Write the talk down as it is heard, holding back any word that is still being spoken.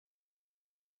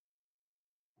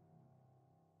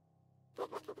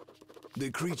The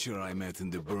creature I met in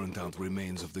the burnt-out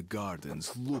remains of the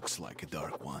gardens looks like a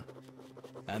dark one.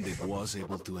 And it was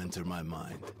able to enter my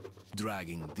mind,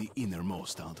 dragging the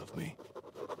innermost out of me.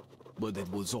 But it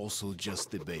was also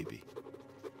just a baby.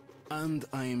 And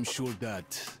I am sure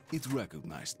that it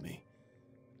recognized me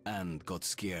and got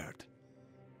scared.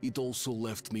 It also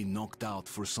left me knocked out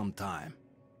for some time.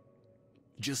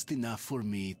 Just enough for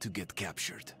me to get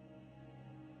captured.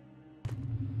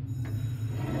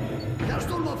 Herr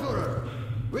Sturmbannführer!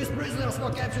 These prisoners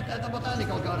were captured at the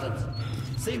botanical gardens.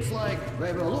 Seems like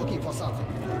they were looking for something.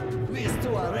 These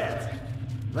two are red.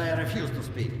 They refuse to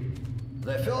speak.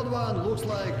 The third one looks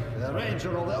like a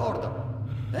ranger of the order.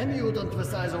 A mutant the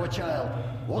size of a child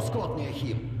was caught near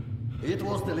him. It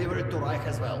was delivered to Reich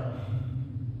as well.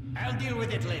 I'll deal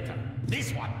with it later.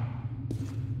 This one.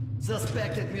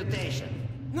 Suspected mutation.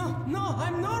 No,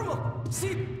 I'm normal.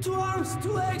 See, 2 arms,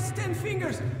 2 legs, 10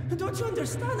 fingers. Don't you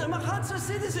understand? I'm a Hansa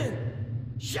citizen.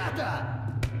 Shut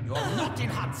up! You're not in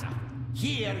Hansa.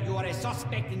 Here you are a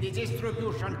suspect in the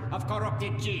distribution of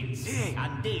corrupted genes.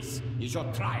 And this is your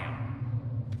trial.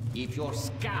 If your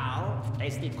skull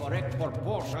has the correct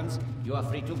proportions, you are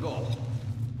free to go.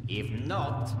 If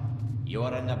not, you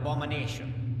are an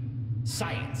abomination.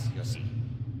 Science, you see.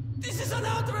 This is an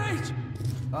outrage!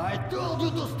 I told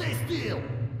you to stay still!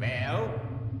 Well?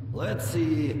 Let's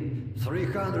see...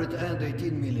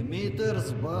 318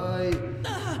 millimeters by...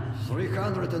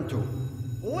 302.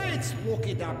 Let's look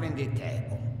it up in the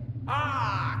table.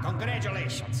 Ah,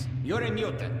 congratulations. You're a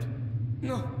mutant.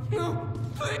 No,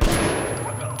 please!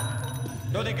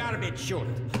 To the garbage chute.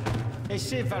 A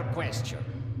simple question.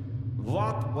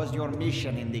 What was your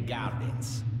mission in the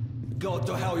gardens? Go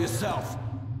to hell yourself,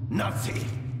 Nazi!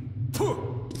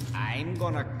 Pooh. I'm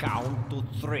gonna count to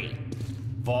 3.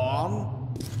 1...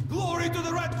 Glory to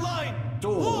the Red Line! 2...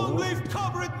 Long live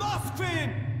Comrade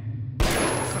Moskvin!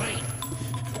 3...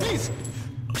 Please,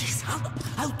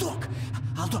 I'll talk.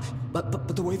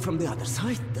 But away from the other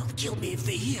side. They'll kill me if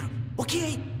they hear.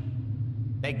 Okay?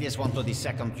 Take this one to the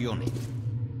 2nd unit.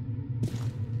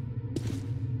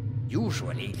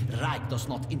 Usually, Reich does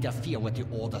not interfere with the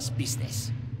Order's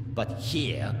business. But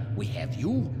here, we have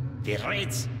you, the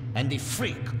Reds, and the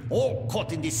Freak, all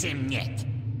caught in the same net.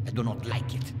 I do not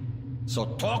like it. So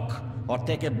talk, or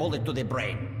take a bullet to the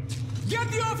brain. Get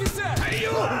the officer!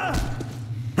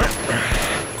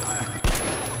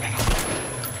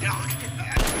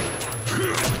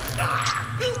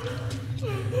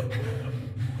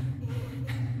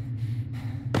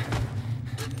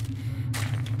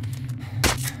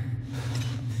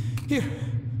 Here.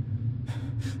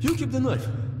 You keep the knife.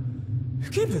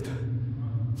 Keep it.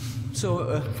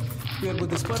 So, you are with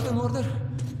the Spartan Order?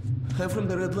 I'm from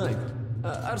the Red Line.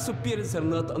 Our superiors are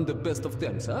not on the best of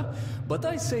terms, huh? But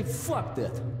I say fuck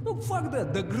that. No, fuck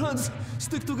that. The grunts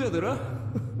stick together, huh?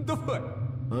 Давай.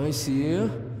 I see.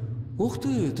 Ух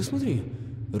ты смотри.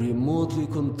 Remotely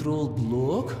controlled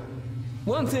block.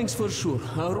 One thing's for sure.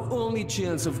 Our only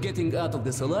chance of getting out of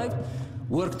this alive,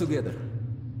 work together.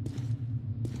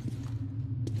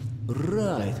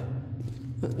 Right.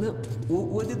 Now,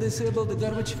 what did they say about the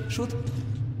garbage chute?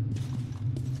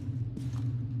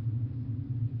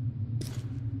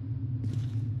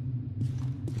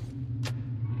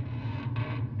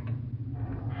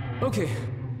 Okay,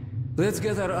 let's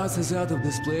get our asses out of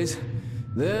this place.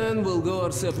 Then we'll go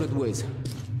our separate ways.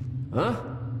 Huh?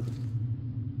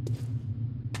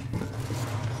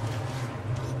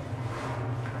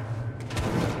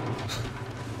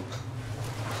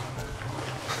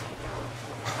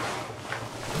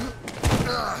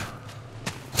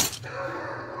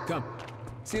 Come.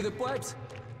 See the pipes?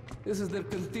 This is their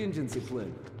contingency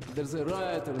plan. If there's a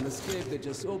riot or an escape, they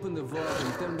just open the vault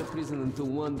and turn the prison into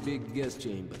one big gas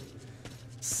chamber.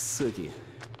 Sucky.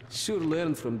 Sure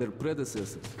learned from their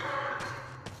predecessors.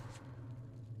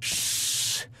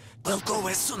 Shh! We'll go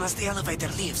as soon as the elevator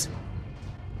leaves.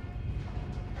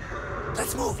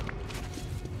 Let's move!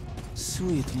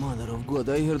 Sweet mother of God,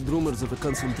 I heard rumors of a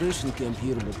concentration camp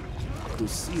here, but to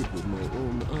see it with my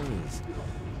own eyes.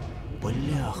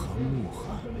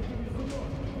 Бляха-муха.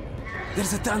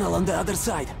 There's a tunnel on the other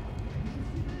side.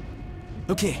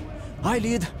 Okay, I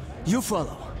lead, you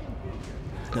follow.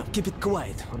 Now keep it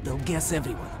quiet, or they'll gas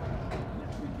everyone.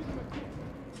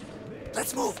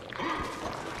 Let's move!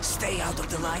 Stay out of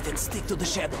the light and stick to the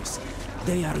shadows.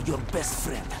 They are your best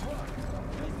friend.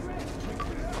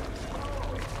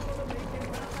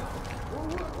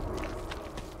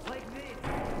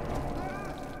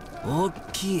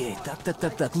 Okay,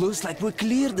 так. Looks like we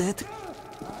cleared it.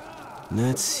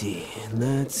 Let's see.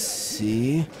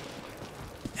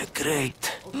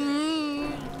 Great.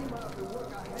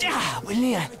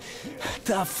 Блин.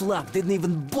 Tough luck, didn't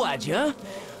even budge, huh?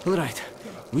 Alright,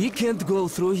 we can't go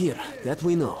through here, that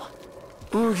we know.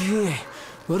 Okay,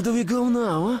 where do we go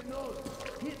now, huh?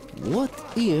 What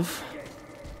if...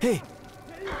 Hey!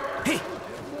 Hey!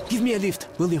 Give me a lift,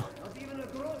 will you?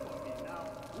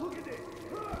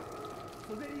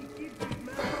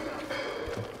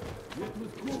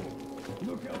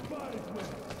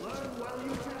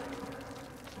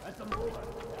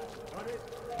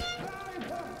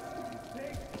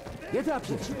 Get up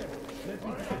here.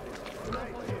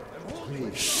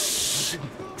 Shh.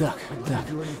 Duck.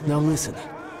 Now listen.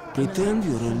 Pretend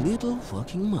you're a little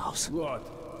fucking mouse.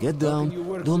 Get down.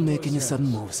 Don't make any sudden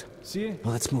moves. See?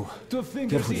 Now let's move. Two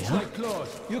fingers Carefully, each huh? like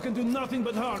claws. You can do nothing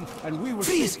but harm, and we will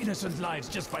Freeze! save innocent lives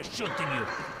just by shooting you.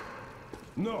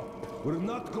 No, we're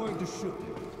not going to shoot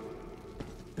you.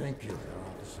 Thank you,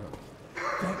 officer.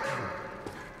 Thank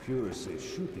you. Führer says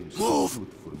shooting's Move!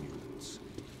 good for mutants.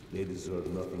 They deserve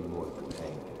nothing more than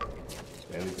anger.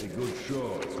 And it's a good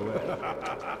show as well.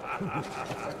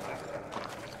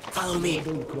 Follow me.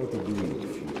 Don't quote agree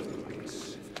with Führer.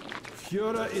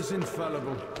 Führer is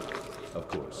infallible. Of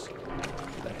course.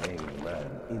 The hanged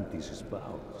man empties his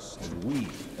bowels, and we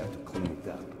have to clean it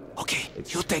up. Okay,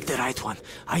 you take the right one.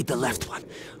 I the left one.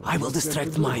 I will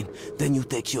distract mine. Then you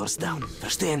take yours down.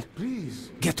 Understand?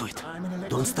 Please. Get to it.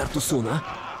 Don't start too soon, huh?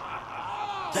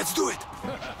 Let's do it!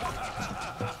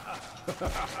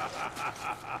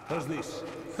 How's this?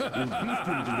 We'll beat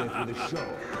him to death with a show.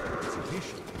 It's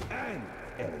efficient and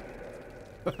elegant.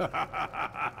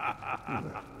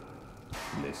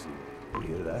 Listen, you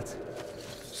hear that?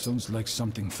 Sounds like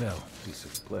something fell. Piece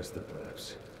of plaster,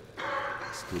 perhaps.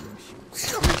 Still in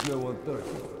shoes. There's no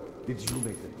 130. Did you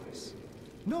make the noise?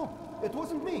 No, it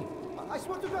wasn't me. I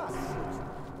swear to God.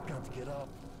 Can't get up.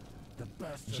 The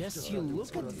bastard. Just you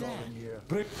look at that.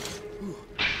 Break.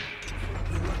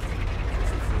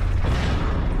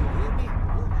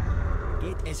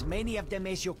 Get as many of them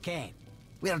as you can.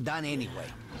 We're done anyway.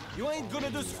 You ain't gonna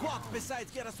do squat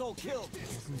besides get us all killed.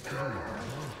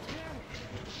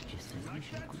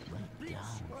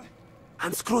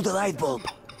 Unscrew the light bulb.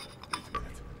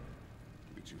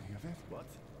 Did you hear that? What?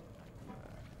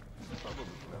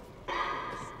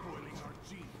 Spoiling our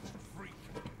genes, freak.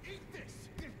 Eat this.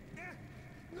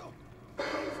 No.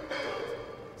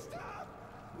 Stop.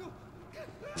 No.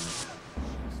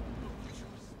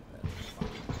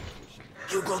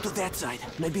 You go to that side.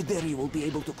 Maybe there you will be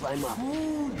able to climb up.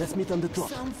 Let's meet on the top.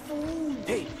 Some food.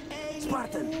 Hey,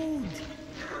 Spartan!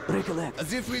 Break a leg.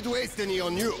 As if we'd waste any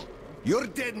on you. You're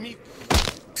dead meat.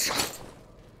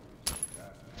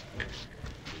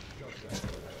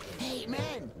 Hey,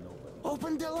 man!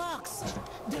 Open the locks!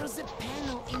 There's a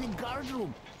panel in the guard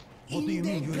room. What do you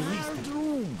mean you released it?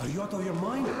 Room. Are you out of your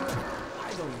mind?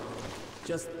 I don't know.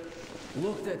 Just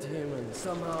looked at him and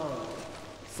somehow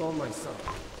saw my son.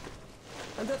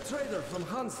 And that trader from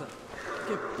Hansa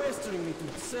kept pestering me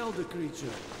to sell the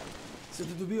creature. Said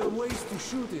it would be a waste to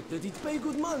shoot it, that he'd pay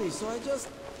good money, so I just...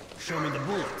 Show me the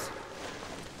bullets.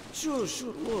 Sure,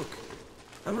 look.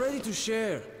 I'm ready to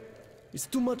share. It's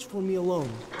too much for me alone.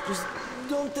 Just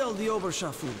don't tell the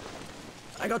Oberschaffner.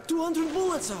 I got 200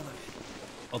 bullets out of it.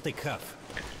 I'll take half.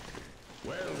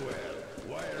 Well,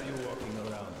 why are you walking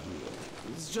around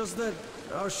here? It's just that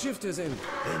our shift is in.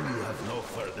 Then you have no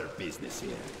further business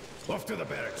here. Off to the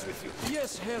barracks with you.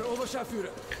 Yes, Herr Oberschaffner.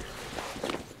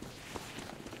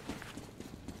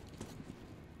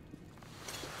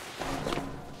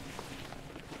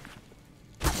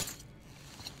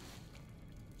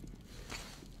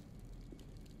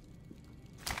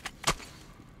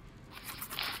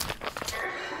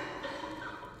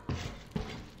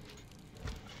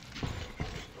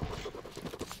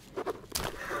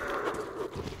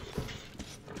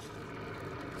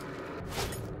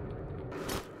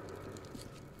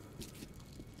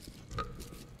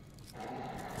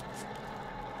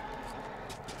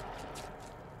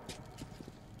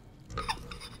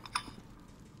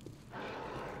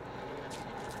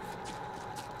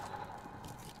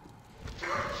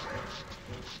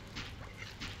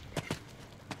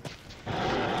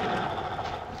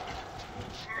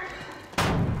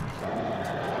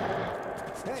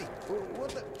 Hey, what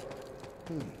the...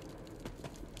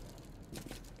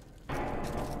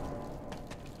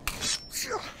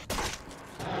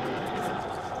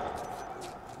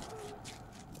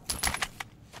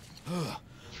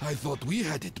 I thought we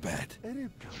had it bad.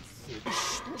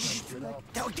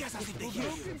 Don't get us in the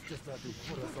here.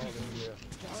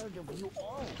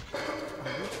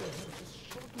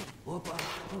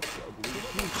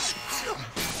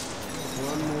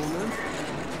 One moment.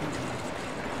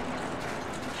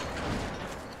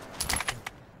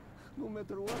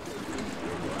 matter what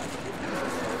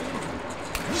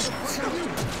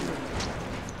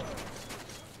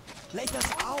Let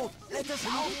us out! Let us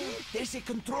out! There's a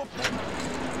control panel!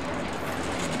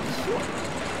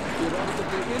 You're out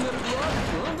of the inner block?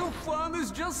 Well, the fun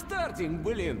is just starting,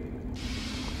 блин.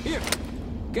 Here,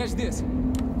 catch this.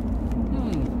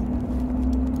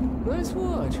 Nice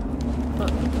watch. Huh,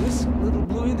 this little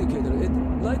blue indicator, it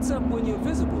lights up when you're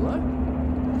visible, huh?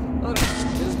 Alright,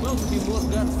 there's bound to be more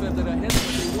guards further ahead,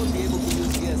 but they won't be able to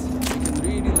use gas. We can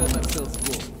really let ourselves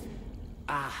go.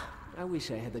 Ah, I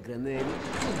wish I had a grenade.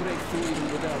 I'll break through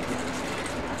even without gas.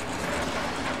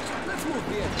 Let's move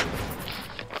here.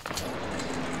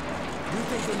 You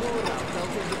take the lower route, I'll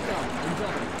take the top. I'm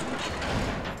coming.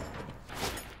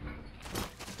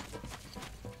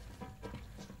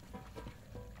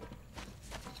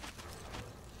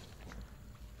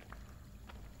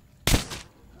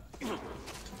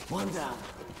 One down.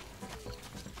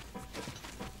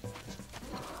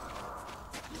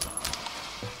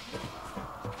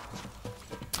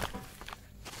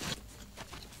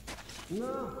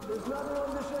 No, there's nothing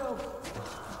on the shelf.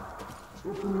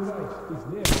 Open your eyes. It's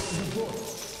there, in the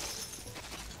box.